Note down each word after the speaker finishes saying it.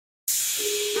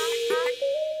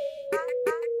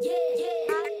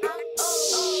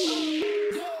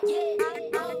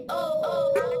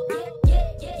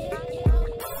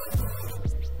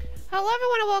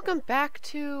everyone, and welcome back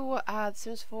to The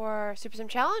Sims 4 Super Sim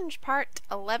Challenge Part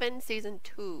 11, Season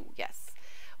 2. Yes,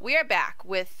 we are back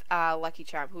with Lucky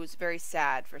Charm, who's very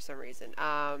sad for some reason.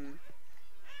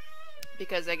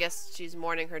 Because I guess she's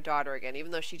mourning her daughter again,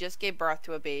 even though she just gave birth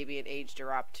to a baby and aged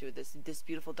her up to this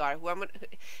beautiful daughter.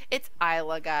 It's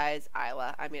Isla, guys.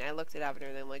 Isla. I mean, I looked it up and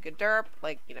everything, like a derp,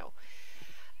 like, you know.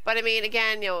 But I mean,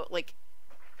 again, you know, like,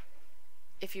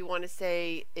 if you want to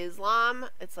say Islam,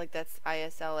 it's like that's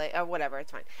Isla or whatever.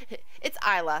 It's fine. It's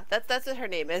Isla. That's what her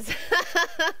name is.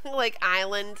 Like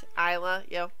Island, Isla.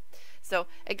 You know. So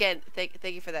again, thank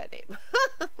you for that name.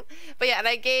 But yeah, and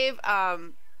I gave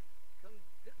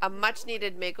a much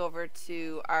needed makeover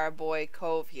to our boy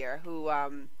Cove here, who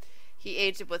he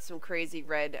aged up with some crazy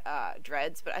red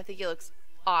dreads, but I think he looks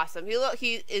awesome.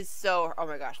 He is so, oh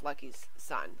my gosh, Lucky's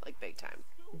son, like big time,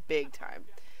 big time.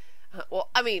 Well,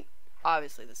 I mean,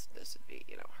 obviously this would be,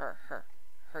 you know, her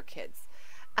kids,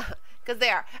 because they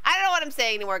are. I don't know what I'm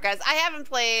saying anymore, guys. I haven't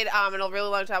played in a really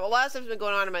long time. A lot of stuff's been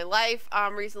going on in my life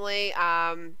recently.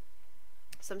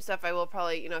 Some stuff I will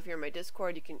probably, you know, if you're in my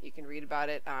Discord, you can read about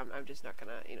it. I'm just not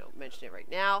gonna, you know, mention it right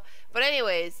now. But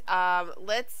anyways,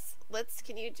 let's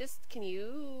can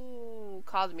you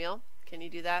call the meal? Can you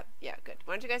do that? Yeah, good.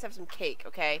 Why don't you guys have some cake,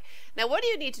 okay? Now, what do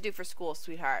you need to do for school,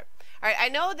 sweetheart? All right, I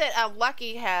know that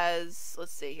Lucky has,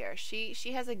 let's see here. She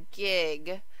has a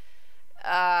gig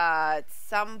at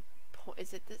some point.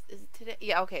 Is it today?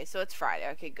 Yeah, okay, so it's Friday.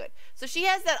 Okay, good. So she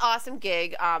has that awesome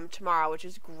gig tomorrow, which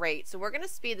is great. So we're going to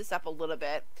speed this up a little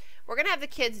bit. We're going to have the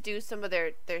kids do some of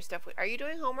their stuff. Are you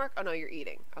doing homework? Oh, no, you're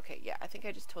eating. Okay, yeah, I think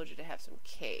I just told you to have some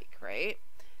cake, right?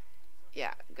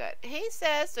 Yeah, good. Hey,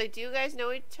 sis. So do you guys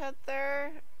know each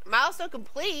other? Milestone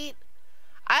complete.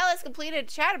 Isla's completed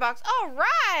chatterbox. All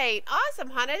right.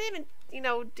 Awesome, hon. I didn't even, you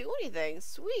know, do anything.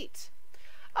 Sweet.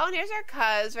 Oh, and here's our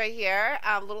cuz right here.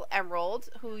 Little Emerald,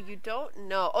 who you don't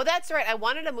know. Oh, that's right. I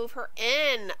wanted to move her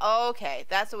in. Okay.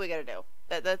 That's what we got to do.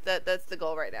 That's the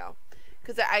goal right now.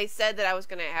 Because I said that I was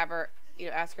going to have her, you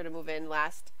know, ask her to move in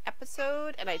last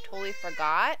episode, and I totally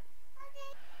forgot.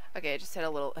 Okay, I just had a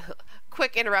little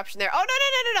quick interruption there. Oh, no.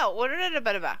 All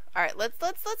right, let's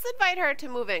invite her to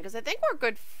move in, because I think we're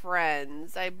good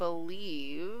friends, I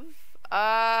believe.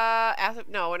 No,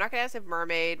 we're not going to ask if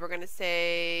mermaid. We're going to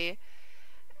say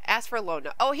ask for a loan.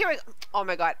 No. Oh, here we go. Oh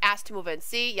my god, ask to move in.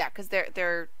 See? Yeah, because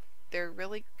they're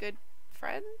really good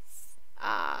friends.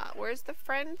 Where's the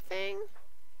friend thing?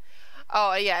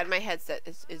 Oh, yeah, and my headset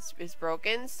is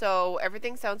broken, so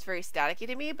everything sounds very staticky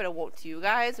to me, but it won't to you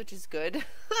guys, which is good.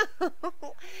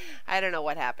 I don't know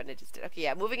what happened. It just did. Okay,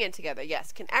 yeah, moving in together.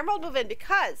 Yes. Can Emerald move in?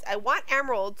 Because I want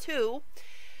Emerald to,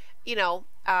 you know,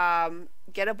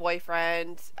 get a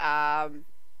boyfriend,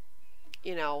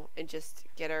 you know, and just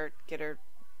get her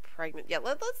pregnant. Yeah,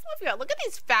 let's move on. Look at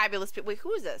these fabulous people. Wait,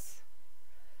 who is this?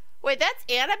 Wait, that's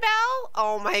Annabelle?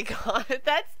 Oh, my God.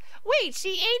 Wait,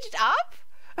 she aged up?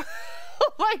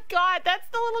 Oh my god, that's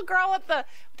the little girl with the...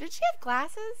 Did she have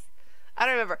glasses? I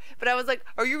don't remember. But I was like,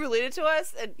 are you related to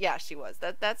us? And yeah, she was.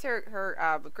 That's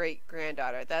her great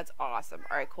granddaughter. That's awesome.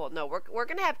 All right, cool. No, we're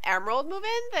gonna have Emerald move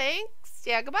in. Thanks.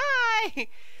 Yeah, goodbye.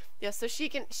 Yeah, so she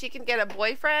can get a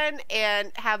boyfriend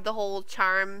and have the whole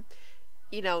charm,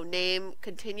 you know, name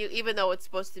continue, even though it's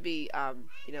supposed to be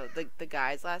you know, the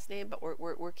guy's last name, but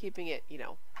we're keeping it, you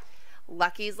know,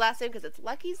 Lucky's last name, because it's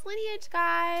Lucky's lineage,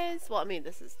 guys. Well, I mean,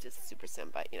 this is just Super Sim,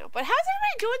 but, you know. But how's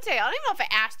everybody doing today? I don't even know if I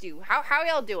asked you. How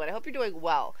y'all doing? I hope you're doing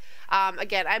well.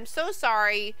 Again, I'm so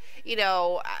sorry, you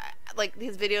know, like,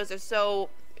 these videos are so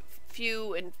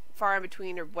few and far in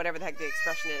between, or whatever the heck the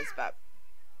expression is, but,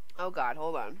 oh, God,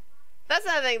 hold on. That's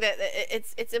another thing that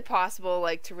it's impossible,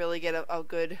 like, to really get a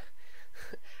good...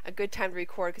 a good time to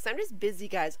record, because I'm just busy,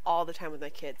 guys, all the time with my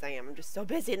kids. I'm just so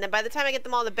busy, and then by the time I get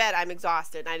them all to bed, I'm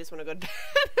exhausted and I just want to go to bed.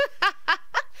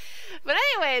 But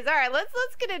anyways, all right, let's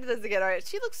get into this again. All right,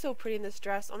 she looks so pretty in this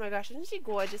dress. Oh my gosh, isn't she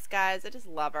gorgeous, guys? I just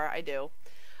love her. I do.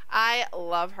 I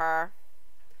love her.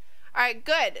 All right,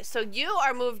 good. So you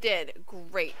are moved in.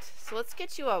 Great. So let's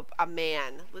get you a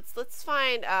man. Let's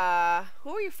find who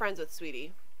are you friends with,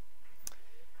 sweetie?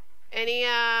 Any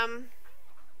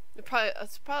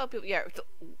It's probably people, yeah,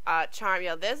 Charm,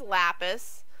 yeah, there's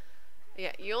Lapis.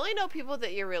 Yeah, you only know people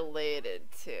that you're related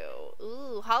to.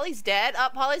 Ooh, Holly's dead.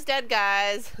 Holly's dead,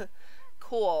 guys.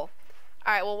 Cool.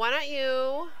 Alright, well, why don't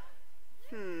you,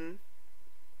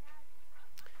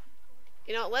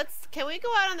 you know, can we go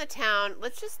out on the town?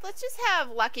 Let's just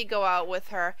have Lucky go out with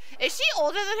her. Is she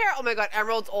older than her? Oh my god,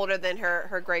 Emerald's older than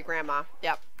her great-grandma.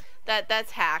 Yep.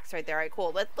 That's hacks right there. Alright,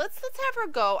 cool. Let's have her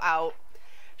go out.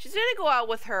 She's going to go out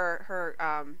with her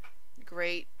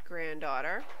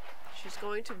great-granddaughter. She's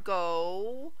going to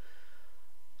go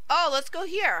Oh, let's go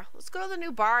here. Let's go to the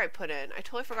new bar I put in. I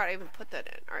totally forgot I even put that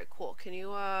in. All right, cool. Can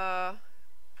you,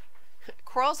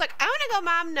 Coral's like, I want to go,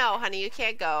 Mom. No, honey, you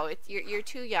can't go. You're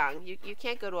too young. You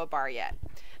can't go to a bar yet.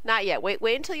 Not yet. Wait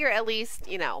until you're at least,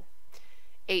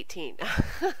 18.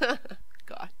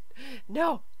 God.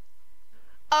 No.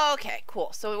 Okay,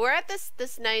 cool. So we're at this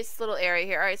nice little area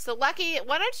here. All right, so Lucky,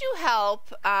 why don't you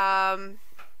help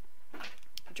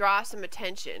draw some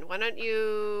attention? Why don't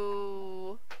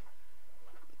you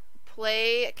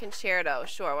play a concerto?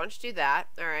 Sure, why don't you do that?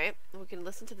 All right, we can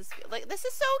listen to this. Like, this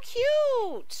is so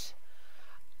cute.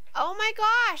 Oh my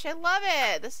gosh, I love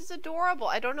it. This is adorable.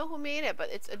 I don't know who made it, but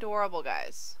it's adorable,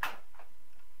 guys.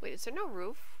 Wait, is there no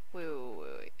roof?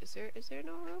 Wait. Is there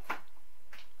no roof?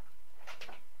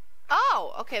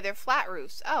 Oh, okay, they're flat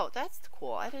roofs. Oh, that's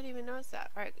cool. I didn't even notice that.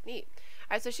 All right, neat.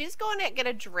 All right, so she's going to get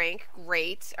a drink.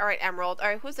 Great. All right, Emerald. All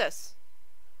right, who's this?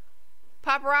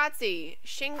 Paparazzi.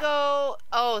 Shingo.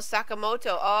 Oh,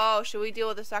 Sakamoto. Oh, should we deal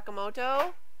with the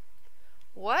Sakamoto?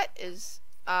 What is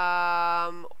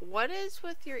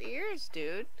with your ears,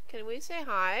 dude? Can we say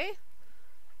hi?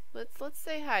 Let's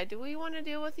say hi. Do we want to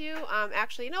deal with you?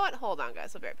 Actually, you know what? Hold on,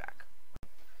 guys. I'll be right back.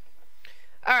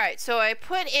 Alright, so I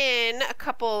put in a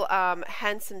couple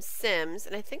handsome Sims,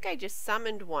 and I think I just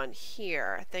summoned one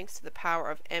here, thanks to the power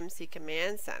of MC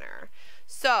Command Center.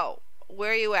 So,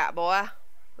 where are you at, boy?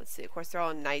 Let's see, of course they're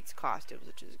all in Knights costumes,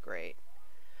 which is great.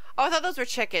 Oh, I thought those were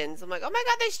chickens. I'm like, oh my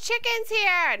god, there's chickens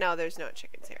here! No, there's no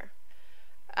chickens here.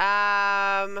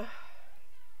 Oh,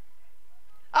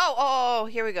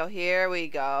 here we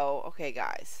go. Okay,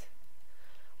 guys.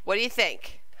 What do you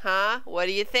think? Huh? What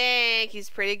do you think? He's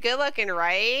pretty good looking,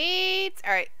 right?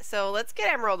 Alright, so let's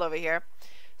get Emerald over here.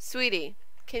 Sweetie,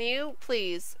 can you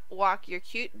please walk your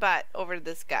cute butt over to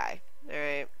this guy?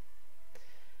 Alright.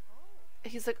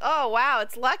 He's like, oh, wow,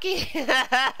 it's Lucky.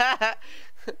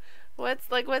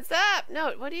 What's up?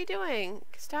 No, what are you doing?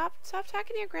 Stop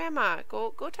talking to your grandma.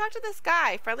 Go talk to this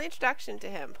guy. Friendly introduction to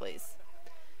him, please.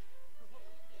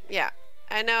 Yeah.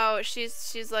 I know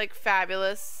she's like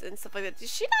fabulous and stuff like that. Does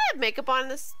she not have makeup on in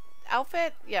this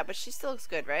outfit? Yeah, but she still looks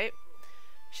good, right?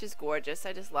 She's gorgeous.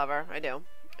 I just love her. I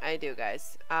do,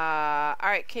 guys. All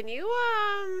right. Can you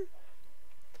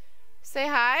say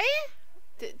hi?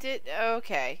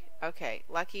 Okay.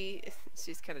 Lucky.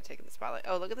 She's kind of taking the spotlight.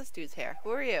 Oh, look at this dude's hair. Who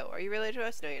are you? Are you related to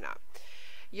us? No, you're not.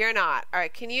 You're not. All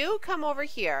right. Can you come over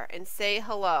here and say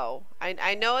hello?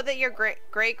 I know that your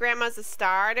great grandma's a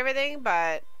star and everything,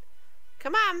 but.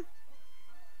 Come on.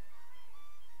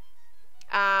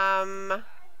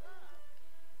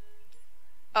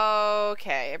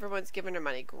 Okay, everyone's giving her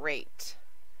money. Great.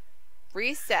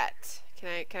 Reset.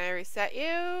 Can I reset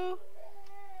you?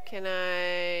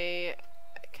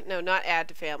 No, not add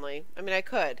to family. I mean, I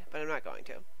could, but I'm not going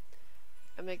to.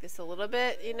 I'll make this a little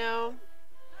bit,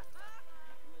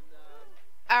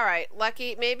 Alright,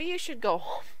 Lucky, maybe you should go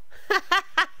home.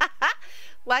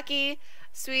 Lucky,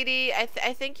 sweetie, I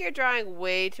think you're drawing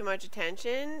way too much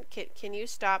attention. Can you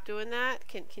stop doing that?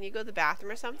 Can you go to the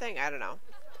bathroom or something? I don't know.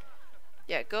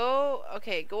 Yeah, go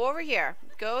over here.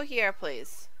 Go here,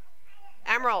 please.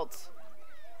 Emerald.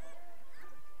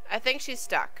 I think she's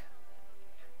stuck.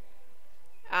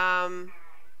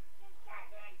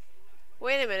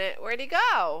 Wait a minute. Where'd he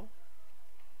go?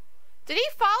 Did he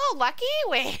follow Lucky?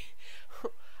 Wait.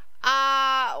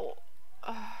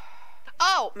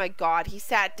 Oh my god, he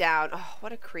sat down. Oh,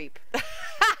 what a creep.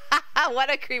 What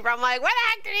a creep. I'm like, where the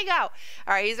heck did he go?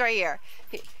 Alright, he's right here.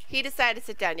 He decided to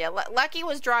sit down. Yeah, Lucky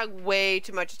was drawing way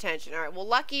too much attention. Alright, well,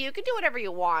 Lucky, you can do whatever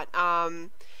you want.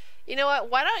 You know what?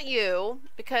 Why don't you,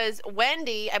 because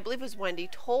Wendy, I believe it was Wendy,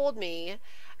 told me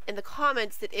in the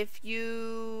comments that if you...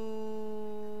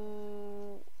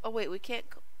 Oh, wait, we can't...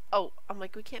 Oh, I'm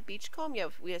like, we can't beach comb? Yeah,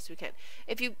 yes, we can.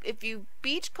 If you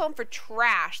beach comb for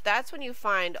trash, that's when you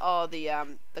find all the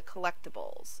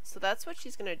collectibles. So that's what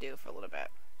she's gonna do for a little bit.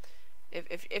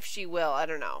 If she will, I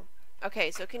don't know.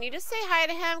 Okay, so can you just say hi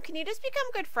to him? Can you just become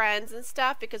good friends and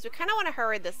stuff? Because we kind of want to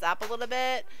hurry this up a little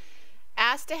bit.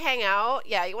 Ask to hang out.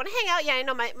 Yeah, you want to hang out? Yeah, I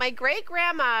know. My great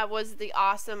grandma was the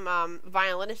awesome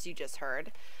violinist you just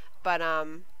heard. But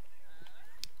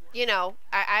you know,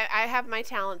 I have my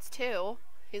talents too.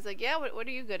 He's like, yeah, what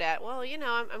are you good at? Well, you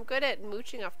know, I'm good at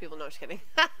mooching off people. No, just kidding.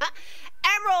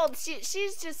 Emerald,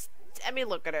 she's just, I mean,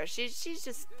 look at her. She's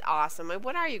just awesome. Like,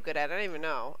 what are you good at? I don't even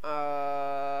know.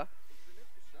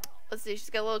 Let's see. She's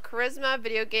got a little charisma,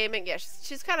 video gaming. Yeah,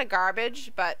 she's kind of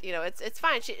garbage, but, you know, it's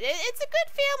fine. It's a good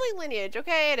family lineage.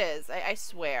 Okay, it is. I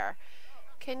swear.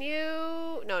 Can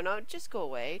you... No, just go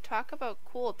away. Talk about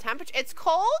cool temperature. It's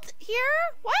cold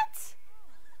here? What?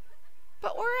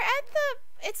 But we're at the...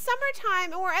 It's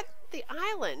summertime and we're at the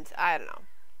island. I don't know.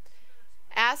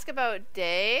 Ask about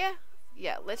day.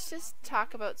 Yeah, let's just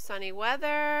talk about sunny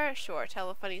weather. Sure, tell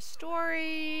a funny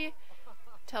story.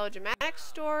 Tell a dramatic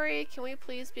story. Can we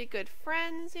please be good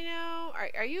friends, you know?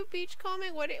 Are you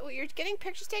beachcombing? What, you're getting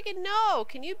pictures taken? No.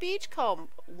 Can you beachcomb,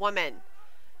 woman?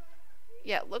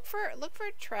 Yeah, look for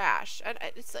trash.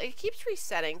 It keeps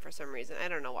resetting for some reason. I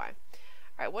don't know why.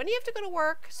 All right, when do you have to go to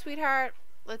work, sweetheart?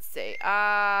 Let's see.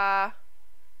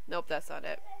 Nope, that's not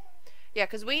it. Yeah,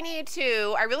 because we need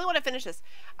to, I really want to finish this.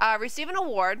 Receive an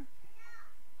award.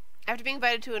 After being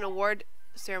invited to an award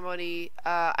ceremony,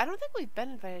 I don't think we've been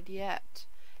invited yet.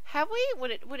 Have we?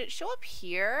 Would it show up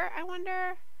here? I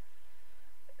wonder.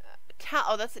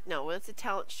 Oh, that's it. No, it's a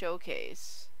talent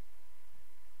showcase.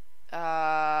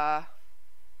 Talent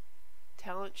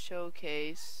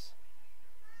showcase.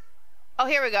 Oh,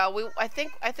 here we go. I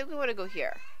think we want to go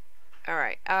here. All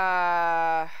right.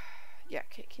 Yeah.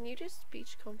 Can you just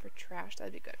beachcomb for trash?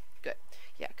 That'd be good. Good.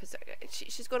 Yeah, because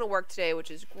she's going to work today,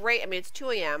 which is great. I mean, it's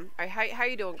 2 a.m. All right, how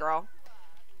you doing, girl?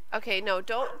 Okay, no,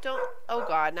 don't. Oh,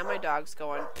 God, now my dog's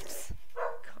going.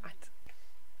 God.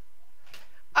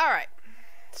 All right.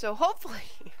 So hopefully,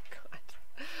 God,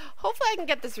 hopefully I can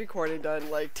get this recording done,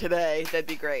 like, today. That'd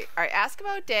be great. All right, ask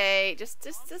about day. Just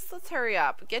let's hurry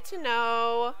up. Get to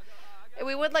know.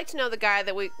 We would like to know the guy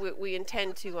that we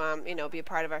intend to, you know, be a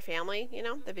part of our family. You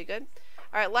know, that'd be good.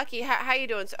 All right, Lucky, how you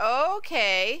doing? So,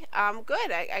 okay,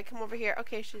 good. I come over here.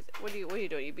 Okay, what are you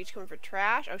doing? You beachcombing for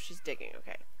trash? Oh, she's digging.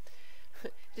 Okay.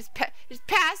 just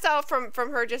passed out from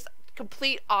her just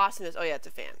complete awesomeness. Oh yeah, it's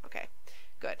a fan. Okay,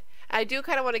 good. I do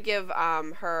kind of want to give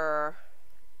her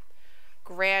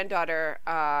granddaughter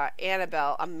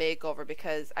Annabelle a makeover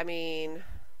because I mean,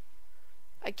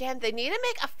 again, they need to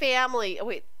make a family. Oh,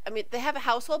 wait, I mean they have a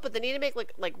household, but they need to make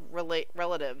like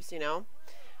relatives. You know.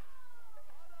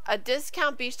 A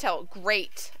discount beach towel.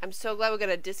 Great. I'm so glad we got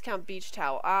a discount beach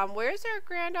towel. Where's our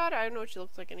granddaughter? I don't know what she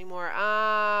looks like anymore.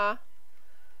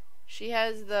 She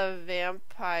has the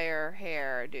vampire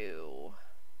hairdo.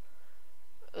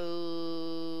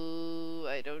 Ooh,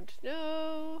 I don't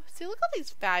know. See, look at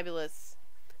these fabulous.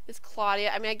 This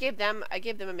Claudia. I mean, I gave them a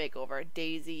makeover.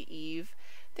 Daisy, Eve.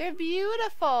 They're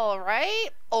beautiful, right?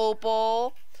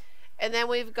 Opal. And then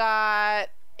we've got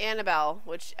Annabelle,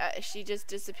 which she just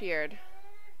disappeared.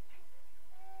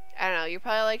 I don't know. You're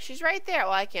probably like, she's right there.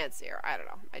 Well, I can't see her. I don't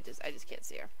know. I just can't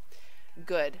see her.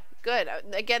 Good. Good.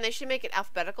 Again, they should make it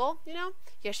alphabetical, you know?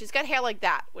 Yeah, she's got hair like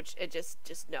that, which it just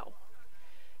no.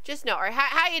 Just no. All right,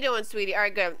 how you doing, sweetie? All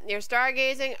right, good. You're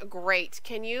stargazing? Great.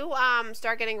 Can you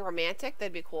start getting romantic?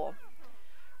 That'd be cool.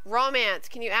 Romance.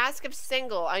 Can you ask if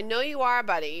single? I know you are,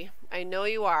 buddy. I know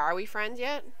you are. Are we friends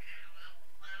yet?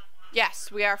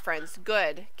 Yes, we are friends.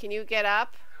 Good. Can you get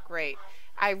up? Great.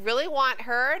 I really want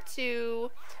her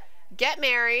to get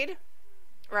married,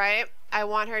 right? I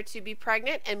want her to be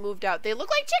pregnant and moved out. They look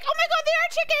like chick. Oh my God, they are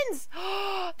chickens.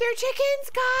 They're chickens,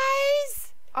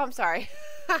 guys. Oh, I'm sorry.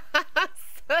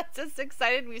 That just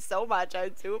excited me so much. I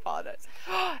do apologize.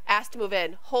 Asked to move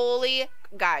in. Holy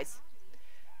guys,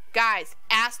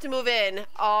 asked to move in.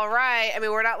 All right. I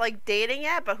mean, we're not like dating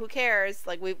yet, but who cares?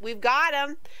 Like we've got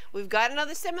him. We've got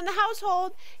another sim in the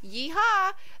household.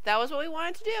 Yeehaw! That was what we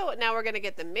wanted to do. Now we're gonna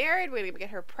get them married. We're gonna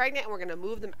get her pregnant, and we're gonna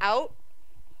move them out.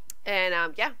 And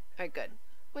yeah. All right, good.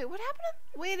 Wait, what happened?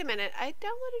 Wait a minute. I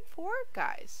downloaded 4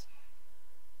 guys.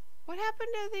 What happened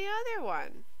to the other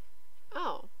one?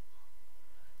 Oh,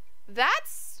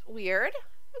 that's weird.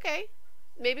 Okay.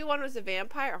 Maybe one was a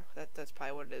vampire. Oh, that's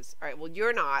probably what it is. All right. Well,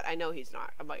 you're not. I know he's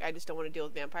not. I'm like, I just don't want to deal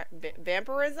with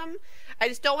vampirism. I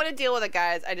just don't want to deal with it,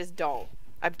 guys. I just don't.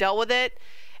 I've dealt with it,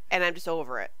 and I'm just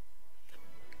over it.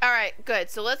 All right. Good.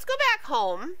 So let's go back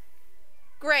home.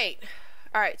 Great.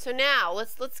 All right. So now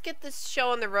let's get this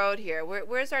show on the road here.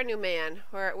 Where's our new man?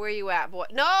 Where are you at, boy?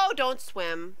 No, don't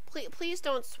swim. Please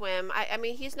don't swim. I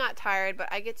mean, he's not tired, but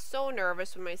I get so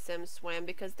nervous when my Sims swim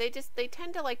because they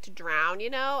tend to like to drown, you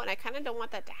know, and I kind of don't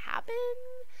want that to happen.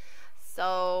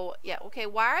 So yeah, okay.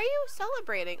 Why are you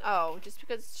celebrating? Oh, just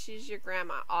because she's your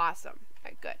grandma. Awesome.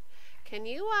 All right, good. Can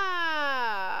you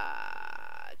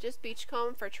just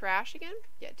beachcomb for trash again?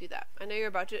 Yeah, do that. I know you're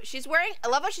about to. She's wearing. I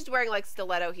love how she's wearing like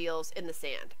stiletto heels in the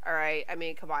sand. All right. I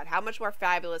mean, come on. How much more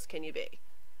fabulous can you be?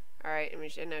 All right. I mean,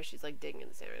 I know she's like digging in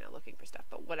the sand right now, looking for stuff,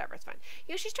 but whatever. It's fine.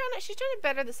 You know, she's trying to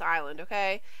better this island.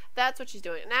 Okay, that's what she's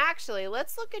doing. And actually,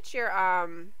 let's look at your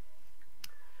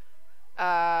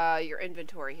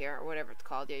inventory here, or whatever it's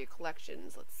called. Yeah, your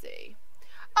collections. Let's see.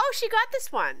 Oh, she got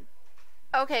this one.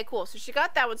 Okay, cool. So she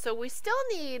got that one. So we still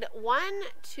need 1,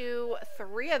 2,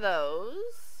 3 of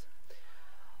those.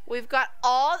 We've got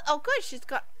all, oh good, she's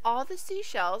got all the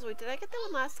seashells. Wait, did I get that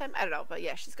one last time? I don't know, but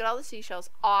yeah, she's got all the seashells.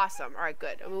 Awesome. All right,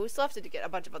 good. I mean, we still have to get a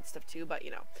bunch of other stuff too, but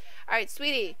you know. All right,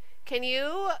 sweetie, can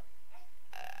you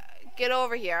get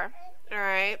over here? All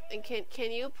right, and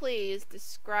can you please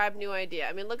describe new idea?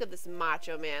 I mean, look at this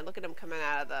macho man. Look at him coming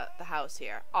out of the house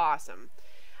here. Awesome.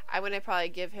 I'm going to probably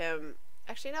give him,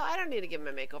 actually, no, I don't need to give him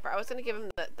a makeover. I was going to give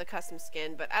him the custom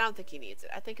skin, but I don't think he needs it.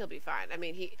 I think he'll be fine. I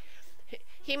mean,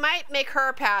 he might make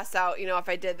her pass out, you know, if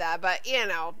I did that, but, you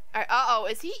know. Uh-oh,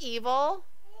 is he evil?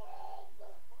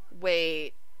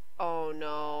 Wait. Oh,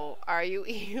 no. Are you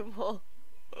evil?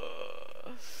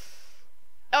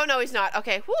 Oh, no, he's not.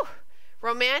 Okay, whew.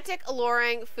 Romantic,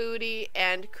 alluring, foodie,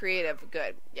 and creative.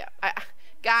 Good. Yeah.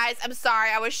 Guys, I'm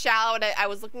sorry. I was shallow and I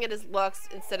was looking at his looks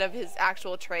instead of his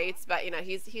actual traits, but, you know,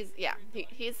 he's good.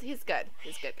 He's good.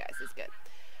 He's good, guys. He's good.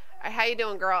 All right, how you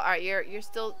doing, girl? All right, you're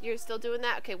still doing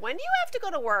that? Okay, when do you have to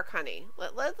go to work, honey?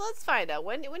 Let's find out.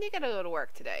 When you gotta go to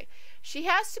work today? She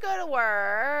has to go to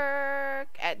work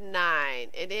at 9,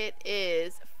 and it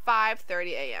is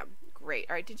 5:30 a.m. Great.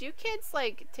 All right, did you kids,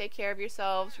 like, take care of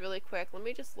yourselves really quick? Let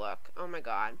me just look. Oh, my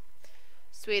God.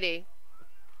 Sweetie.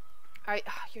 All right,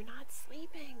 oh, you're not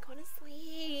sleeping. Go to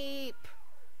sleep.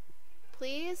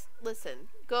 Please, listen.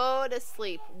 Go to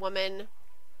sleep, woman.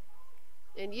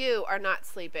 And you are not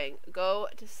sleeping. Go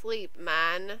to sleep,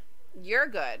 man. You're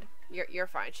good. You're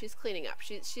fine. She's cleaning up.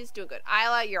 She's doing good.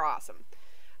 Isla, you're awesome.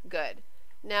 Good.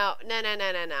 Now, no.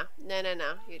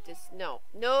 You just, no.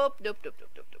 Nope.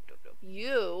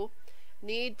 You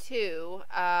need to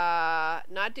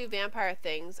not do vampire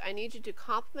things. I need you to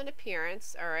compliment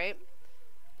appearance, all right?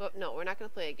 But no, we're not going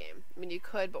to play a game. I mean, you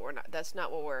could, but we're not. That's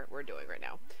not what we're doing right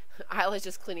now. Isla's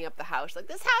just cleaning up the house. Like,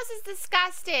 this house is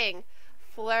disgusting.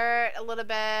 Flirt a little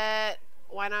bit.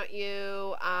 Why don't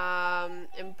you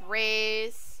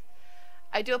embrace?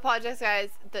 I do apologize,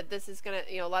 guys, that this is gonna,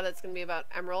 you know, a lot of it's gonna be about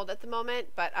Emerald at the moment,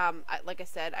 but like I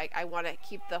said, I want to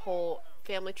keep the whole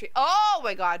family tree. Oh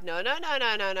my God, no.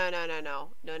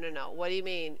 What do you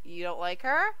mean? You don't like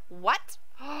her? What?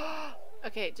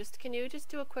 Okay, can you just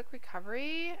do a quick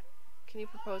recovery? Can you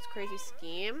propose crazy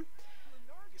scheme?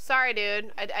 Sorry,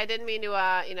 dude. I didn't mean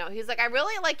to, you know, he's like, I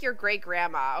really like your great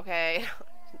grandma, okay?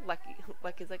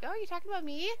 Lucky's like, oh, you talking about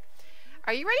me?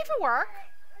 Are you ready for work?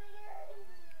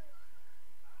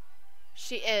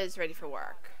 She is ready for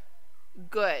work.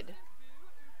 Good.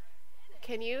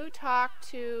 Can you talk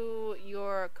to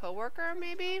your coworker,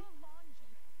 maybe?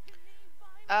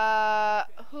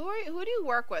 Who do you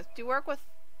work with? Do you work with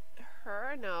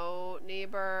her? No.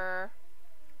 Neighbor.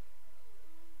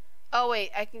 Oh,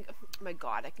 wait. I can... Oh, my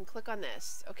God. I can click on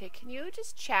this. Okay, can you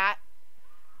just chat?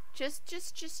 Just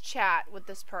chat with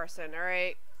this person, all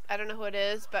right? I don't know who it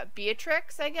is, but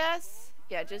Beatrix, I guess?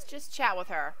 Yeah, just chat with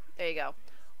her. There you go.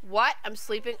 What? I'm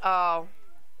sleeping? Oh.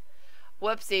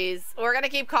 Whoopsies. We're going to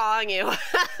keep calling you.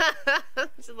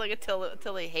 Just like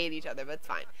until they hate each other, but it's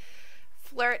fine.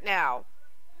 Flirt now.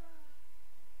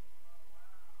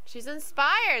 She's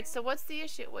inspired, so what's the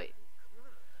issue? Wait.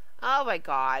 Oh my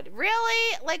God.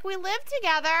 Really? Like, we live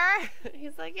together?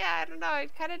 He's like, yeah, I don't know. I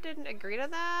kind of didn't agree to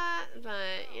that,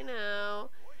 but, you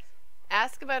know.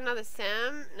 Ask about another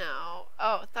sim? No.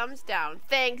 Oh, thumbs down.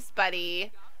 Thanks,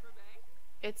 buddy.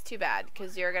 It's too bad,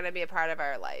 because you're going to be a part of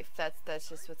our life. That's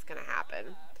just what's going to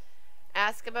happen.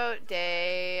 Ask about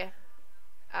day.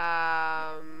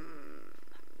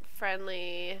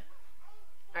 Friendly.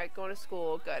 Alright, going to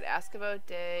school. Good. Ask about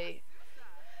day.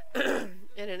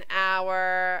 In an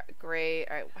hour. Great.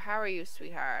 Alright, how are you,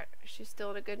 sweetheart? Is she still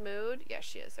in a good mood? Yes,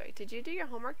 she is. Alright, did you do your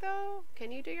homework, though?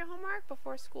 Can you do your homework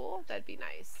before school? That'd be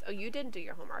nice. Oh, you didn't do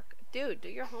your homework. Dude, do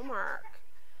your homework.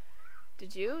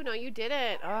 Did you? No, you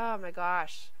didn't. Oh, my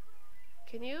gosh.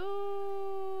 Can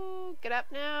you get up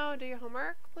now? Do your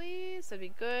homework, please? That'd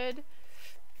be good.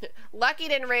 Lucky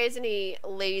didn't raise any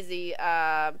lazy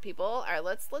people. All right,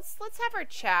 let's have her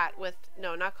chat with...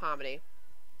 No, not comedy.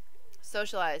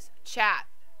 Socialize. Chat.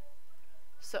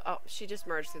 So, oh, she just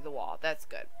merged through the wall. That's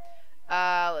good.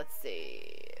 Let's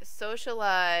see.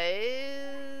 Socialize.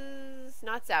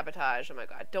 Not sabotage. Oh, my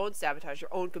God. Don't sabotage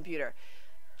your own computer.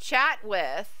 Chat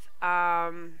with...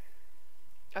 Oh,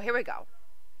 here we go.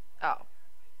 Oh.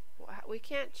 We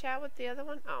can't chat with the other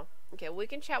one? Oh. Okay, we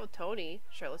can chat with Tony.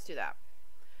 Sure, let's do that.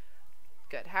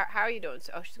 Good. How are you doing?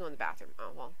 Oh, she's going to the bathroom.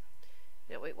 Oh, well.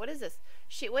 No, wait, what is this?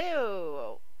 Wait.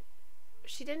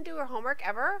 She didn't do her homework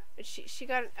ever? She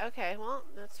got... Okay, well,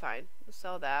 that's fine. We'll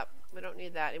sell that. We don't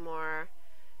need that anymore.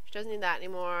 She doesn't need that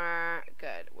anymore.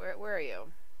 Good. Where are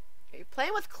you? You're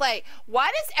playing with clay.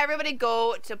 Why does everybody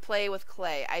go to play with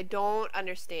clay? I don't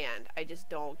understand. I just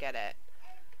don't get it.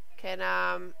 Can,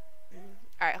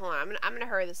 All right, hold on. I'm gonna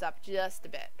hurry this up just a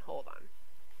bit. Hold on.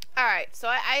 All right, so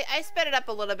I sped it up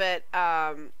a little bit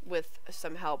with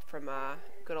some help from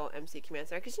good old MC Command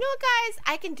Center. Because you know what, guys?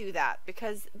 I can do that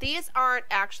because these aren't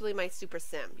actually my super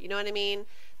sim. You know what I mean?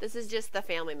 This is just the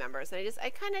family members. And I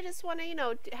kind of just want to, you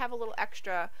know, have a little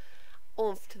extra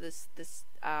oomph to this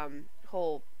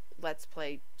whole Let's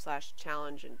Play /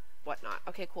 challenge and whatnot.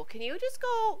 Okay, cool. Can you just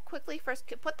go quickly first,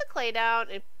 put the clay down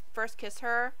and first kiss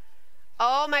her?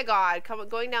 Oh my god,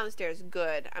 going down the stairs.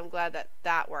 Good. I'm glad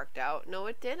that worked out. No,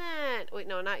 it didn't. Wait,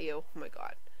 no, not you. Oh my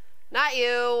god. Not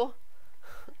you.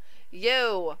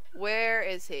 You. Where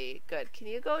is he? Good. Can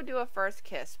you go do a first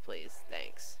kiss, please?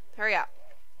 Thanks. Hurry up.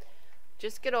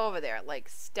 Just get over there. Like,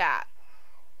 stat.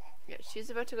 Yeah, she's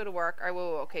about to go to work. Alright,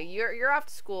 whoa, okay. You're off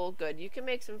to school. Good. You can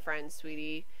make some friends,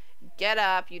 sweetie. Get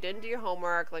up. You didn't do your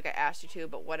homework like I asked you to,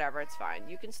 but whatever. It's fine.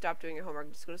 You can stop doing your homework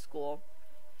and just go to school.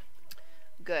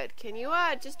 Good. Can you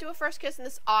just do a first kiss in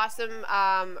this awesome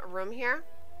room here?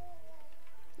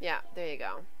 Yeah, there you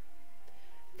go.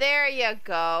 There you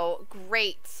go.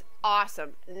 Great.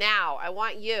 Awesome. Now, I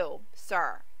want you,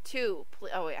 sir, to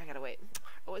please. Oh, wait, I gotta wait.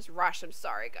 I was rushed. I'm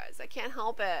sorry, guys. I can't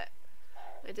help it.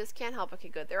 I just can't help it. Okay,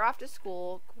 good. They're off to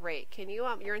school. Great. Can you,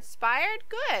 you're inspired?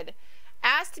 Good.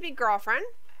 Asked to be girlfriend.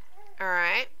 All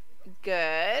right.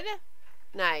 Good.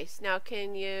 Nice. Now,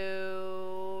 can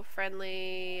you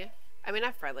friendly... I mean,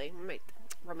 not friendly.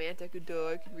 Romantic. Duh,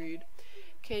 I can read.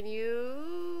 Can you...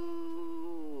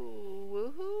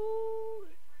 Woohoo?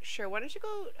 Sure, why don't you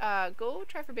go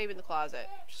try for baby in the closet.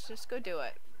 Just go do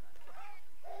it.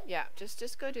 Yeah,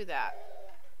 just go do that.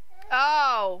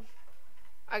 Oh!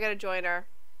 I gotta join her.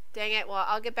 Dang it. Well,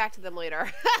 I'll get back to them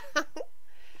later.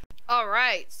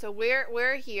 Alright, so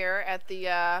we're here at the,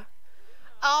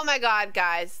 oh my god,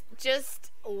 guys.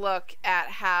 Just look at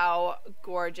how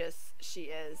gorgeous she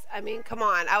is. I mean, come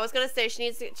on. I was gonna say she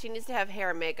needs to have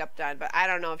hair and makeup done, but I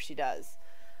don't know if she does.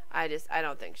 I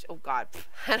don't think she, oh god,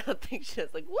 I don't think she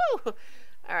does. Like, woo!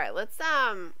 Alright, let's,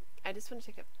 I just want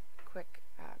to take a quick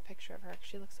picture of her.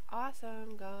 She looks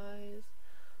awesome, guys.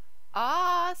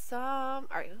 Awesome.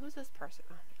 Alright, who's this person?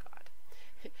 Oh my god.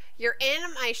 You're in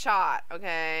my shot,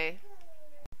 okay?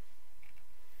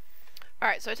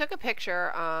 Alright, so I took a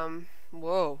picture,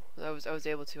 whoa, I was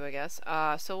able to, I guess.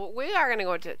 So we are gonna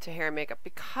go to hair and makeup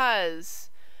because,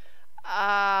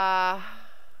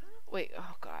 wait,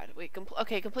 oh god, wait,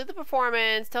 okay, complete the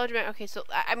performance, tell her, okay, so,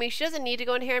 I mean, she doesn't need to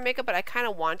go into hair and makeup, but I kind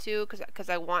of want to,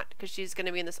 because she's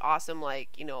gonna be in this awesome, like,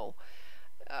 you know,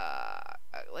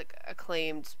 like,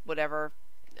 acclaimed, whatever,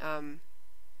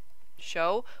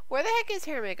 show. Where the heck is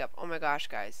hair and makeup? Oh my gosh,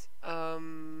 guys. Oh,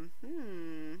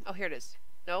 here it is.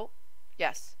 No?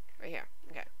 Yes, right here.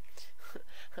 Okay.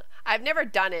 I've never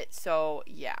done it, so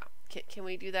yeah. Can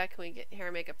we do that? Can we get hair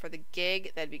and makeup for the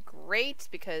gig? That'd be great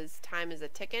because time is a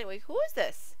ticking. Wait, who is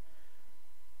this?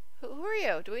 Who are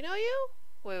you? Do we know you?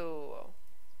 Whoa.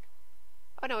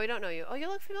 Oh no, we don't know you. Oh, you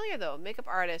look familiar though. Makeup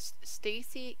artist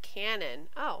Stacy Cannon.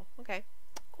 Oh, okay.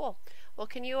 Cool. Well,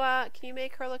 can you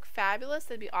make her look fabulous?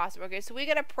 That'd be awesome. Okay, so we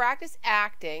gotta practice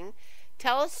acting,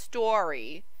 tell a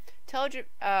story. Tell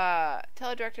a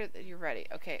director that you're ready.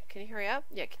 Okay, can you hurry up?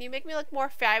 Yeah, can you make me look more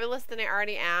fabulous than I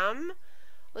already am?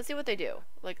 Let's see what they do.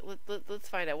 Like, let's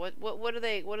find out. What do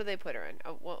they put her in?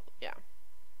 Oh, well, yeah.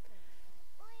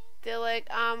 They're like,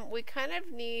 we kind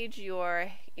of need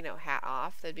your, you know, hat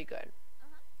off. That'd be good.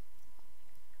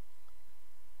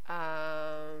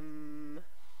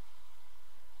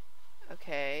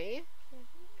 Okay.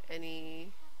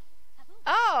 Any...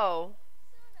 Oh!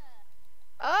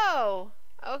 Oh!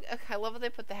 Okay, I love when they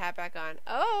put the hat back on.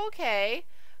 Oh, okay.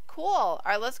 Cool.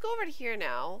 Alright, let's go over to here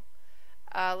now.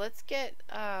 Let's get,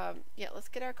 yeah, let's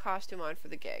get our costume on for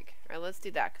the gig. Alright, let's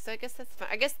do that, because I guess that's fine.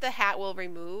 I guess the hat will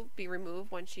be removed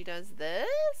when she does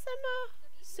this, I'm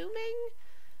assuming?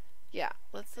 Yeah,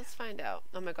 let's find out.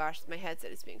 Oh my gosh, my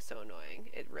headset is being so annoying.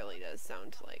 It really does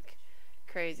sound, like,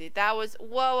 crazy. That was,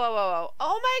 whoa.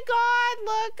 Oh my god,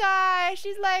 look, guys!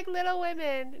 She's like Little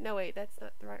Women. No, wait, that's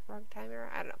not the wrong time era?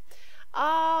 I don't know.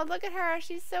 Oh, look at her.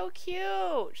 She's so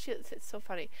cute. It's so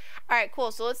funny. Alright,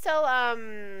 cool. So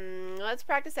let's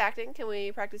practice acting. Can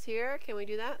we practice here? Can we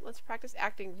do that? Let's practice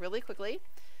acting really quickly.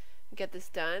 Get this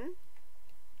done.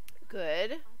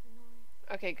 Good.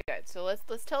 Okay, good. So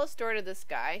let's tell a story to this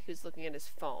guy who's looking at his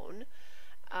phone.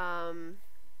 There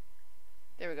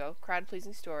we go.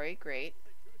 Crowd-pleasing story. Great.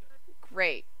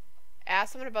 Great.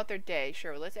 Ask someone about their day.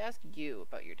 Sure, let's ask you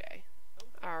about your day.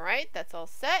 Alright, that's all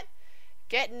set.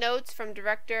 Get notes from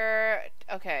director.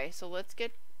 Okay, so let's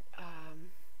get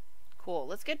cool.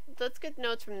 Let's get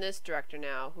notes from this director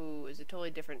now, who is a totally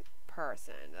different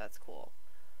person. That's cool.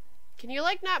 Can you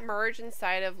like not merge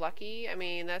inside of Lucky? I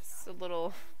mean, that's a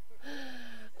little...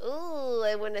 Ooh,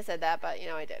 I wouldn't have said that, but you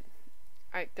know I did.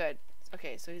 Alright, good.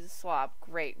 Okay, so he's a slob.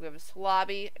 Great. We have a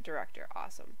slobby director.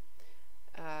 Awesome.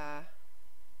 Oh,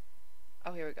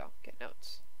 here we go. Get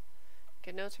notes.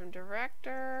 Get notes from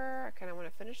director. I kind of want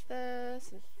to finish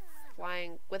this. And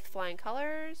flying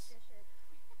colors.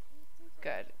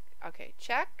 Good. Okay,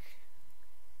 check.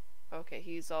 Okay,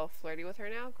 he's all flirty with her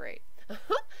now. Great.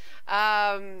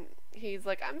 He's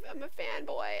like, I'm a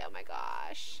fanboy. Oh my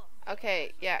gosh.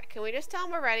 Okay, yeah. Can we just tell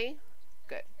him we're ready?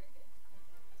 Good.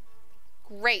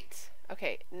 Great.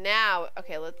 Okay, now,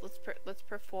 okay, let's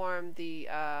perform the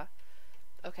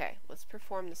okay, let's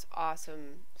perform this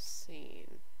awesome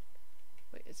scene.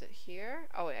 Wait, is it here?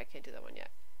 Oh wait, I can't do that one yet.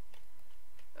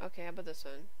 Okay, how about this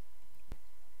one?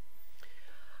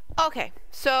 Okay,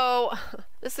 so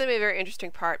this is gonna be a very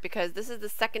interesting part because this is the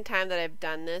second time that I've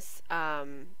done this.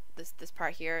 This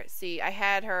part here. See, I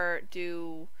had her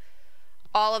do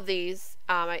all of these.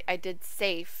 I did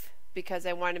safe because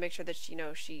I wanted to make sure that she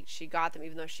got them,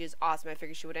 even though she is awesome. I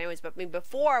figured she would anyways. But I mean,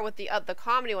 before with the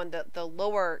comedy one, the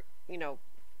lower,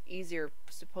 easier,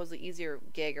 supposedly easier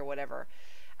gig or whatever,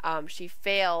 she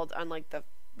failed on like the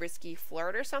risky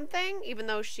flirt or something, even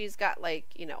though she's got like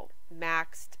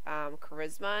maxed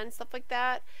charisma and stuff like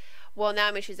that. Well, now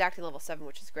I mean she's acting level 7,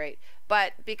 which is great,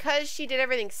 but because she did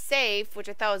everything safe, which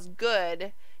I thought was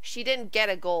good, she didn't get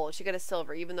a gold. She got a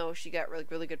silver, even though she got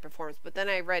really good performance. But then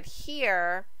I read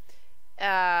here,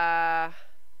 or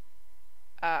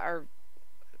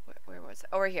where was it?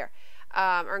 Over here,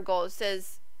 earn gold. It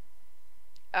says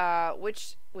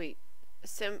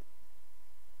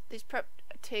these prep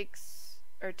takes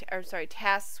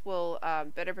tasks will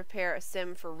better prepare a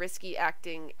sim for risky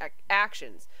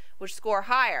actions, which score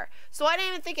higher. So I didn't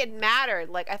even think it mattered.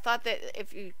 Like, I thought that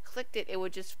if you clicked it, it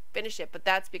would just finish it, but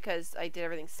that's because I did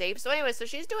everything safe. So anyway, so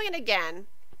she's doing it again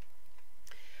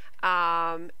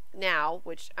now,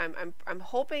 which I'm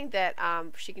hoping that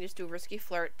she can just do a risky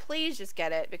flirt. Please just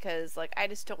get it, because like I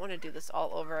just don't want to do this all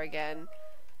over again.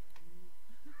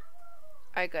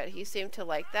 Alright, good. He seemed to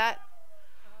like that.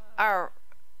 Oh,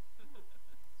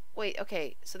 wait,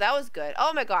 okay, so that was good.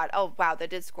 Oh my god. Oh wow, that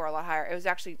did score a lot higher. It was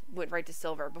actually went right to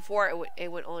silver. Before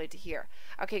it went only to here.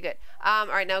 Okay, good.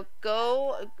 Alright, now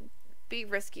go be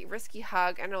risky. Risky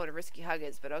hug. I don't know what a risky hug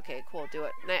is, but okay, cool, do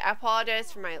it. And I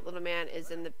apologize for my little man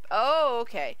is in the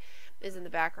is in the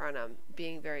background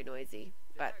being very noisy.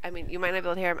 But I mean, you might not be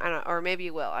able to hear him, I don't know, or maybe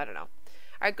you will, I don't know.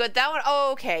 Alright, good. That one,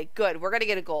 oh, okay, good. We're gonna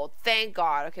get a gold. Thank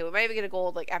God. Okay, we might even get a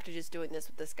gold like after just doing this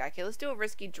with this guy. Okay, let's do a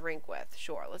risky drink with.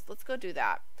 Sure, let's go do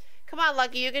that. Come on,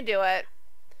 Lucky, you can do it.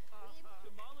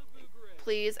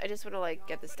 Please, I just want to like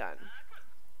get this done.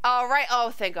 All right. Oh,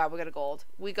 thank God, we got a gold.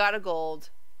 We got a gold.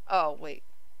 Oh wait,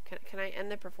 can I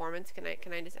end the performance? Can I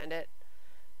just end it?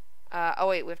 Oh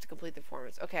wait, we have to complete the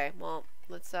performance. Okay, well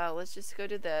let's just go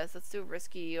do this. Let's do a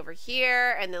risky over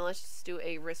here, and then let's just do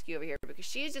a risky over here because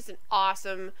she's just an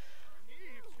awesome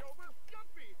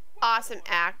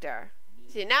actor.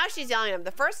 See, now she's yelling at him.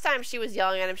 The first time she was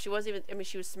yelling at him, she wasn't even, I mean,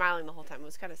 she was smiling the whole time. It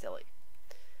was kind of silly.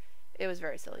 It was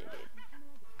very silly indeed.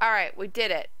 Alright, we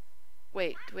did it.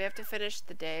 Wait, do we have to finish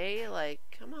the day? Like,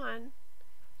 come on.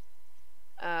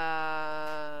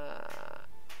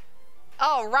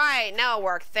 Oh, right. Now it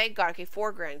worked. Thank God. Okay,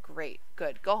 4 grand. Great.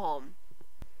 Good. Go home.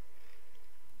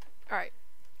 Alright.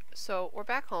 So, we're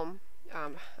back home.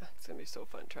 It's going to be so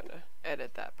fun trying to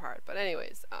edit that part. But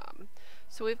anyways,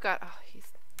 so we've got, oh,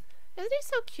 isn't he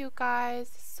so cute,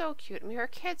 guys? He's so cute. I mean, her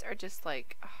kids are just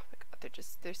like, oh my God,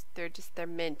 they're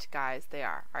mint, guys. They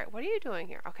are. All right, what are you doing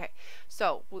here? Okay,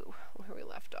 so where we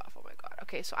left off. Oh my God.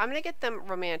 Okay, so I'm gonna get them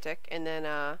romantic, and then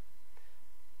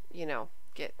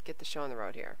get the show on the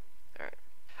road here. All right.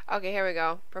 Okay, here we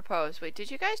go. Propose. Wait,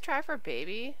 did you guys try for a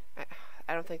baby?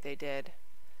 I don't think they did.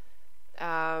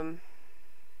 No,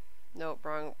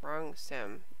 wrong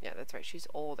sim. Yeah, that's right. She's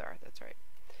older. That's right.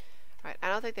 Alright, I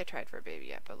don't think they tried for a baby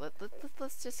yet, but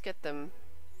let's just get them.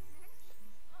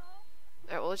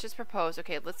 Alright, well, let's just propose.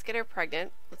 Okay, let's get her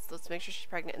pregnant. Let's make sure she's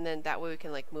pregnant, and then that way we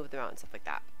can like move them out and stuff like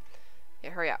that. Yeah,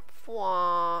 hurry up.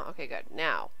 Fwah. Okay, good.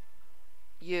 Now,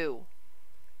 you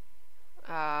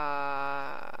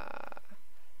try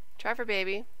for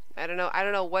baby. I don't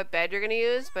know what bed you're gonna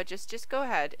use, but just go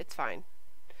ahead. It's fine.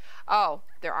 Oh,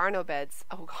 there are no beds.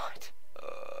 Oh God.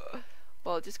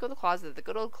 Well, just go to the closet, the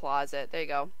good old closet. There you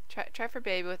go. Try for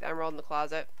baby with Emerald in the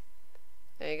closet.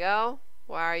 There you go.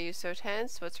 Why are you so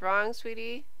tense? What's wrong,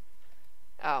 sweetie?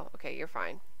 Oh, okay, you're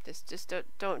fine. Just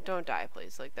don't die,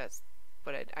 please. Like that's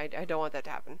what I don't want that to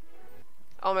happen.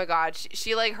 Oh my God,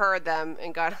 she like heard them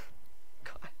and got.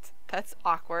 God, that's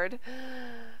awkward.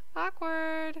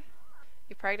 Awkward.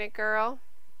 pregnant girl.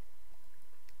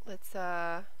 Let's,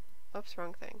 oops,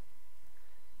 wrong thing.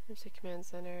 Emergency Command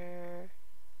Center.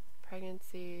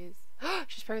 Pregnancies.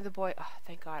 She's pregnant with a boy. Oh,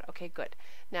 thank God. Okay, good.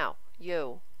 Now,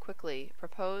 you, quickly,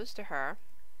 propose to her.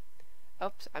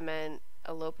 Oops, I meant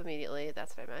elope immediately.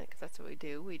 That's what I meant, because that's what we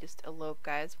do. We just elope,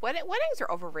 guys. Weddings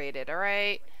are overrated,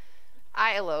 alright?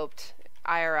 I eloped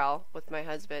IRL with my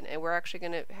husband, and we're actually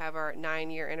going to have our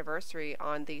 9-year anniversary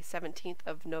on the 17th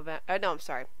of November. No, I'm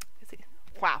sorry.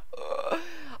 Wow.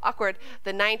 Awkward.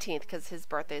 The 19th, because his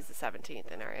birthday is the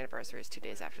 17th, and our anniversary is 2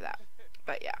 days after that.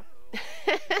 But yeah.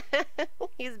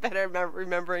 He's better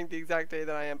remembering the exact day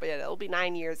than I am. But yeah, it'll be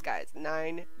 9 years, guys.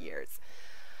 9 years.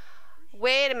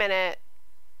 Wait a minute.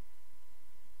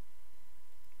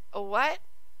 What?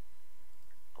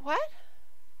 What?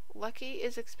 Lucky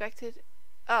is expected.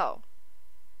 Oh.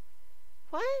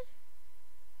 What?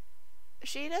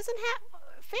 She doesn't have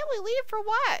family leave for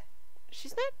what?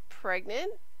 She's not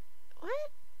pregnant. What?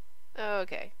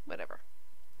 Okay, whatever.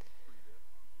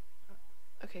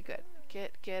 Okay, good.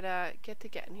 Get to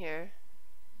getting here.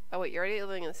 Oh wait, you're already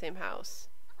living in the same house.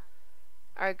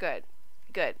 Alright, good.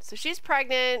 Good. So she's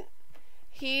pregnant.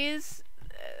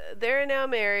 They're now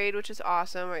married, which is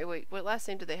awesome. Alright, wait, what last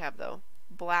name do they have though?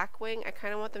 Blackwing. I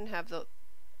kind of want them to have the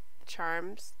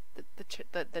charms,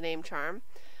 the name charm.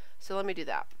 So let me do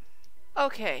that.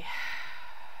 Okay.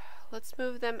 Let's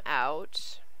move them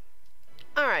out.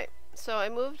 Alright, so I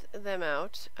moved them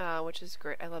out, which is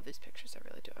great. I love these pictures, I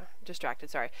really do. I'm distracted,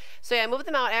 sorry. So yeah, I moved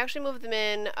them out. I actually moved them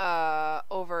in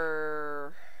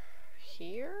over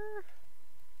here?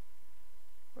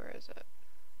 Where is it?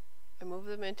 I moved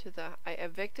them into I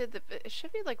evicted it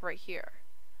should be like right here.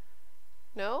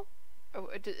 No? Oh,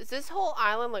 is this whole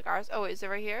island like ours? Oh, is it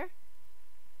right here?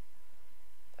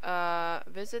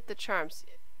 Visit the charms.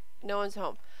 No one's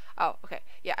home. Oh, okay.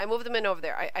 Yeah, I moved them in over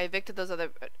there. I evicted those other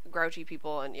grouchy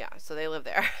people, and yeah, so they live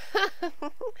there.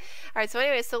 All right. So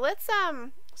anyway, so let's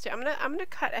so I'm gonna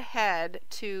cut ahead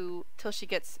till she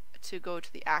gets to go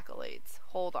to the accolades.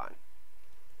 Hold on.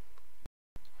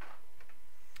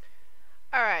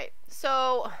 All right.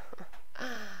 So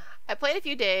I played a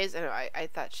few days, and I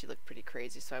thought she looked pretty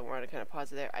crazy, so I wanted to kind of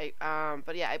pause it there.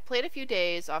 But yeah, I played a few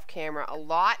days off camera. A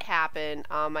lot happened.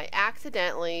 I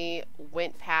accidentally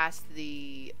went past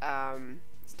the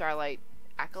Starlight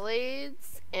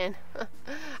accolades, and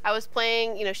I was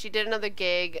playing. You know, she did another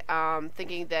gig,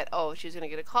 thinking that she was gonna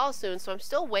get a call soon. So I'm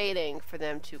still waiting for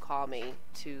them to call me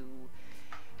to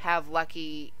have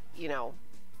Lucky, you know,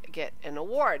 get an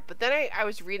award. But then I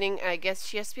was reading, and I guess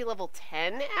she has to be level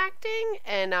 10 acting,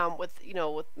 and with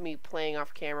me playing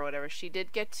off camera or whatever, she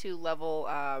did get to level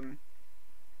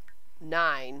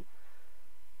 9.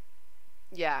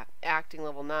 Yeah, acting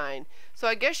level 9. So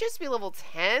I guess she has to be level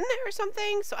 10 or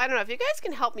something. So I don't know, if you guys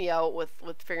can help me out with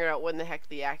figuring out when the heck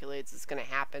the accolades is going to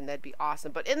happen, that'd be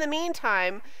awesome. But in the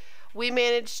meantime, we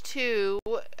managed to,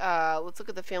 let's look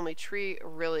at the family tree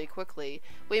really quickly.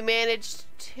 We managed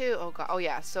to, oh god, oh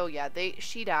yeah, so yeah,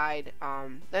 she died,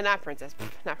 no, not Princess,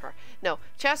 not her, no,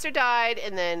 Chester died,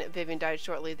 and then Vivian died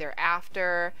shortly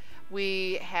thereafter.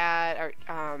 We had,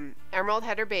 Emerald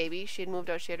had her baby, she had moved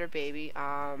out, she had her baby,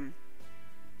 oh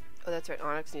that's right,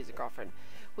 Onyx needs a girlfriend.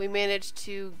 We managed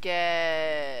to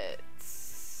get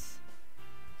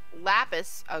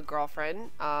Lapis a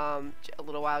girlfriend a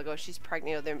little while ago. She's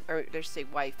pregnant, or they say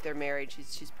wife, they're married,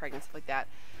 she's pregnant, stuff like that.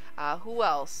 Who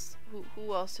else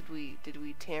did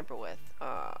we tamper with?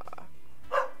 Oh,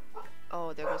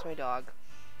 there goes my dog.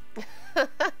 There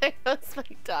goes my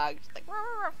dog. She's like,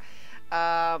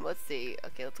 let's see,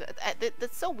 okay, let's go.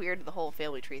 That's so weird, the whole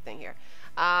family tree thing here.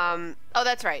 Oh,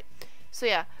 that's right. So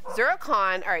yeah,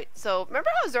 Zurkon. Alright, so remember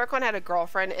how Zurkon had a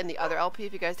girlfriend in the other LP?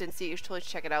 If you guys didn't see it, you should totally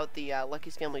check it out, the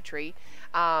Lucky's Family Tree.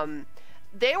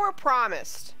 They were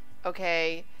promised,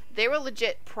 okay? They were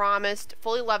legit promised,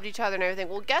 fully loved each other and everything.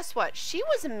 Well, guess what? She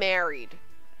was married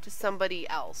to somebody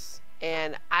else.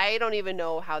 And I don't even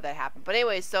know how that happened. But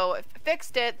anyway, so I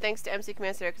fixed it thanks to MC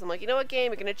Command Center, because I'm like, you know what,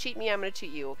 game? You're going to cheat me, I'm going to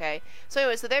cheat you, okay? So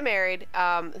anyway, so they're married.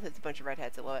 It's a bunch of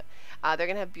redheads, I love it. They're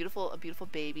going to have a beautiful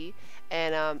baby.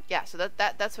 And yeah, so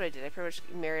that's what I did. I pretty much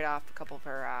married off a couple of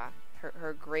her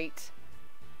great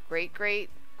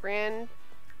grand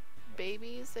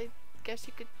babies, I guess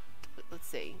you could, let's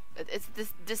see. It's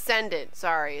this descendant,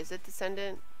 sorry. Is it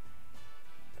descendant?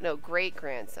 No, great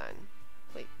grandson.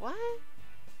 Wait, what?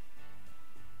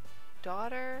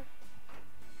 Daughter,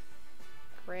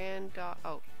 granddaughter.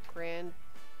 Oh,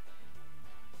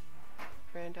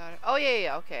 granddaughter. Oh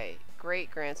yeah, okay.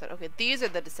 great-grandson. Okay, these are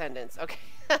the descendants. Okay.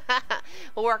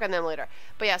 We'll work on them later.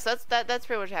 But yeah, so that's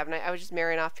pretty much what happened. I was just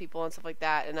marrying off people and stuff like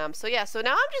that. And so yeah, so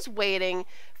now I'm just waiting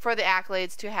for the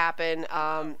accolades to happen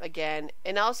again.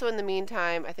 And also in the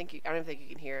meantime, I don't even think you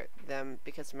can hear them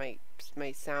because my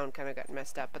sound kind of got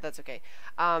messed up, but that's okay.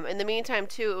 In the meantime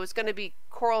too, it was going to be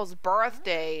Coral's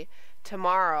birthday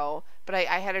tomorrow, but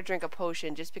I had her drink a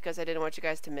potion just because I didn't want you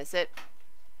guys to miss it.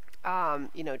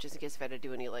 You know, just in case if I had to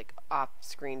do any like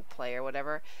off-screen play or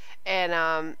whatever.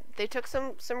 And they took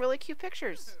some really cute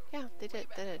pictures. Yeah, they did.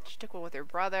 She took one with her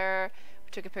brother.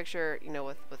 We took a picture, you know,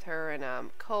 with her and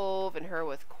Cove, and her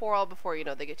with Coral before, you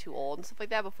know, they get too old and stuff like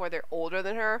that, before they're older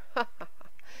than her.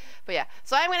 But yeah,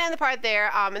 so I'm going to end the part there.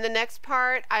 In the next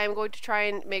part, I'm going to try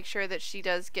and make sure that she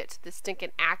does get to the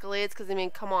stinking accolades, because, I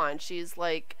mean, come on. She's,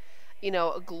 like, you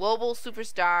know, a global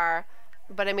superstar.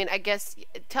 But, I mean, I guess,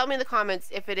 tell me in the comments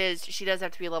if it is, she does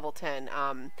have to be level 10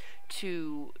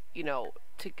 to, you know,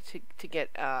 to get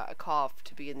a call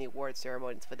to be in the award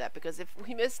ceremonies for that. Because if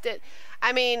we missed it,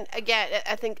 I mean, again,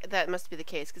 I think that must be the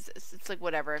case. Because it's like,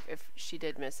 whatever, if she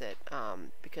did miss it.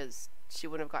 Because she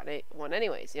wouldn't have gotten one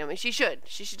anyways. You know, I mean, she should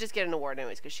just get an award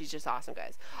anyways, because she's just awesome,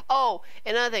 guys. Oh,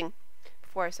 another thing,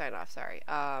 before I sign off, sorry.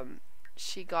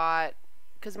 She got,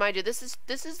 because mind you, this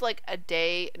is like a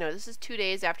day. No, this is 2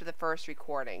 days after the first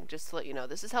recording. Just to let you know,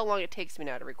 this is how long it takes me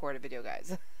now to record a video,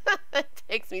 guys. It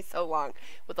takes me so long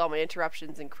with all my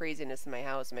interruptions and craziness in my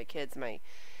house, my kids, my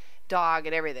dog,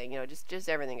 and everything. You know, just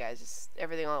everything, guys. Just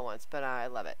everything all at once. But I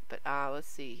love it. But let's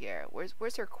see here.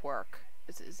 Where's her quirk?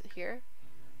 Is it here?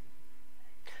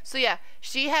 So yeah,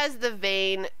 she has the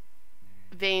vein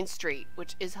street,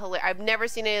 which is hilarious. I've never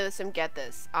seen any of the Sim get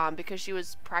this, because she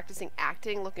was practicing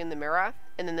acting, looking in the mirror,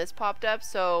 and then this popped up.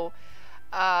 So,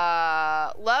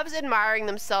 loves admiring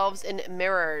themselves in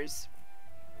mirrors.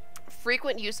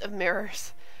 Frequent use of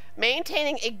mirrors.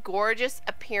 Maintaining a gorgeous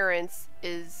appearance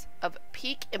is of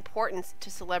peak importance to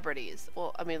celebrities.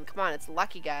 Well, I mean, come on, it's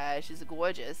Lucky, guys. She's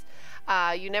gorgeous.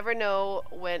 You never know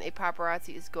when a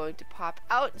paparazzi is going to pop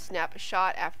out and snap a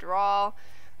shot after all.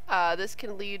 This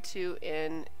can lead to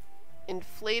an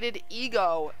inflated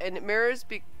ego, and mirrors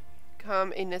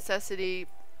become a necessity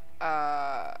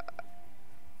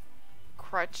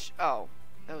crutch. Oh,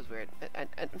 that was weird.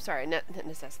 I'm sorry,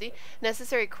 necessity.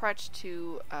 Necessary crutch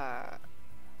to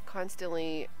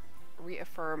constantly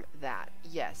reaffirm that,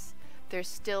 yes, they're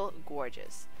still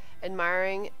gorgeous.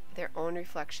 Admiring their own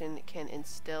reflection can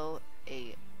instill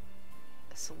a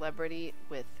celebrity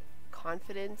with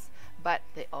confidence, but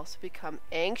they also become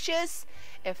anxious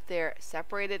if they're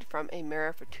separated from a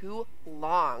mirror for too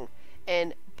long.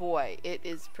 And boy, it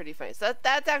is pretty funny. So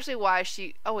that's actually why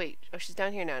she, oh wait, oh, she's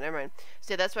down here now, never mind.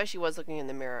 So yeah, that's why she was looking in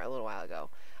the mirror a little while ago,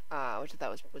 which I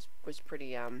thought was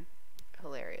pretty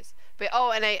hilarious. But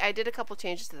oh, and I did a couple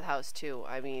changes to the house too.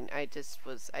 I mean, I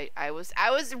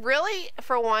was really,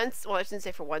 for once, well, I shouldn't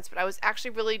say for once, but I was actually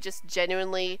really just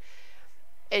genuinely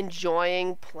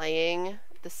enjoying playing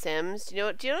The Sims. Do you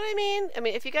know what I mean? I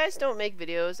mean, if you guys don't make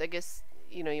videos, I guess,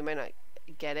 you know, you might not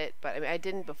get it, but I mean, I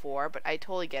didn't before, but I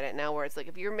totally get it now, where it's like,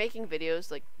 if you're making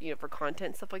videos, like, you know, for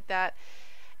content, stuff like that,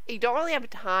 you don't really have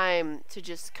time to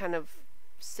just kind of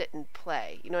sit and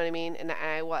play, you know what I mean? And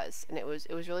I was, and it was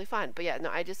really fun. But yeah,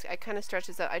 no, I kind of stretched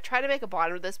this out. I tried to make a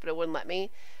bottom of this, but it wouldn't let me.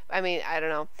 I mean, I don't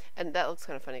know, and that looks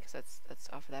kind of funny because that's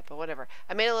off of that, but whatever.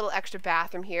 I made a little extra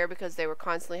bathroom here because they were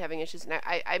constantly having issues, and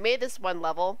I made this one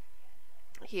level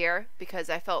here because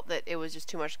I felt that it was just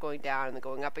too much going down and then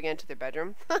going up again to their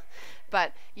bedroom.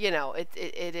 But you know, it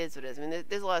is what it is. I mean,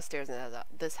 there's a lot of stairs in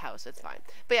this house. It's fine.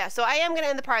 But yeah, so I am gonna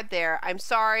end the part there. I'm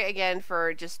sorry again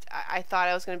for just, I thought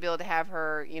I was gonna be able to have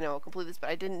her, you know, complete this, but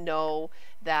I didn't know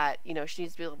that, you know, she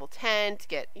needs to be level 10 to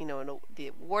get, you know, the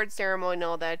award ceremony and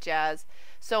all that jazz.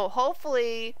 So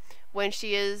hopefully when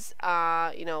she is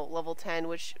you know, level 10,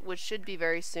 which should be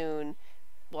very soon,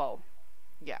 well,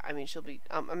 yeah, I mean, she'll be,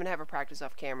 I'm going to have her practice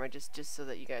off camera just so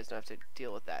that you guys don't have to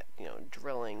deal with that, you know,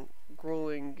 drilling,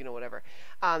 grueling, you know, whatever.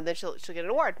 Then she'll get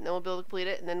an award, and then we'll be able to complete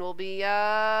it, and then we'll be,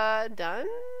 done?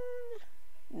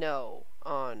 No.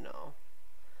 Oh, no.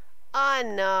 Oh,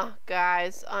 no,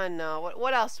 guys. Oh, no.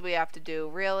 What else do we have to do?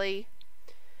 Really?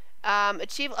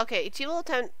 Achieve level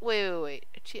 10, wait.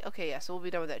 Okay, yeah, so we'll be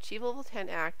done with that. Achieve level 10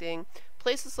 acting.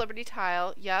 Place the celebrity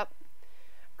tile, yep.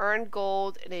 Earn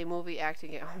gold in a movie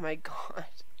acting game. Oh my god.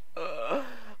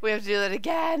 We have to do that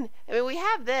again. I mean, we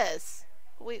have this.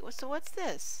 Wait, so what's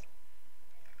this?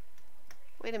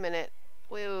 Wait a minute.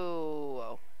 Wait,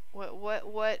 whoa.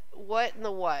 What in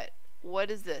the what?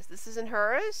 What is this? This isn't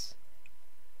hers?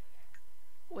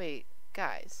 Wait,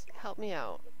 guys, help me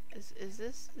out. Is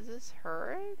this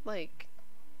her? Like,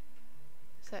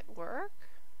 does that work?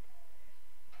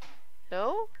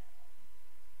 No?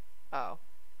 Oh.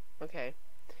 Okay.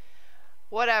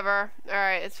 Whatever.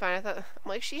 Alright, it's fine. I'm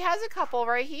like, she has a couple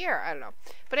right here. I don't know.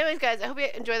 But anyways, guys, I hope you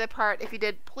enjoyed the part. If you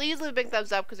did, please leave a big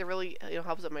thumbs up because it really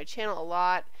helps out my channel a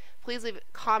lot. Please leave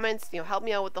comments. Help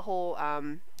me out with the whole,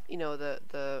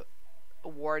 the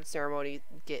award ceremony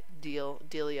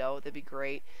dealio. That'd be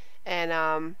great. And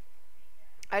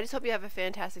I just hope you have a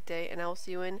fantastic day, and I will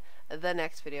see you in the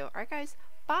next video. Alright, guys.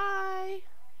 Bye!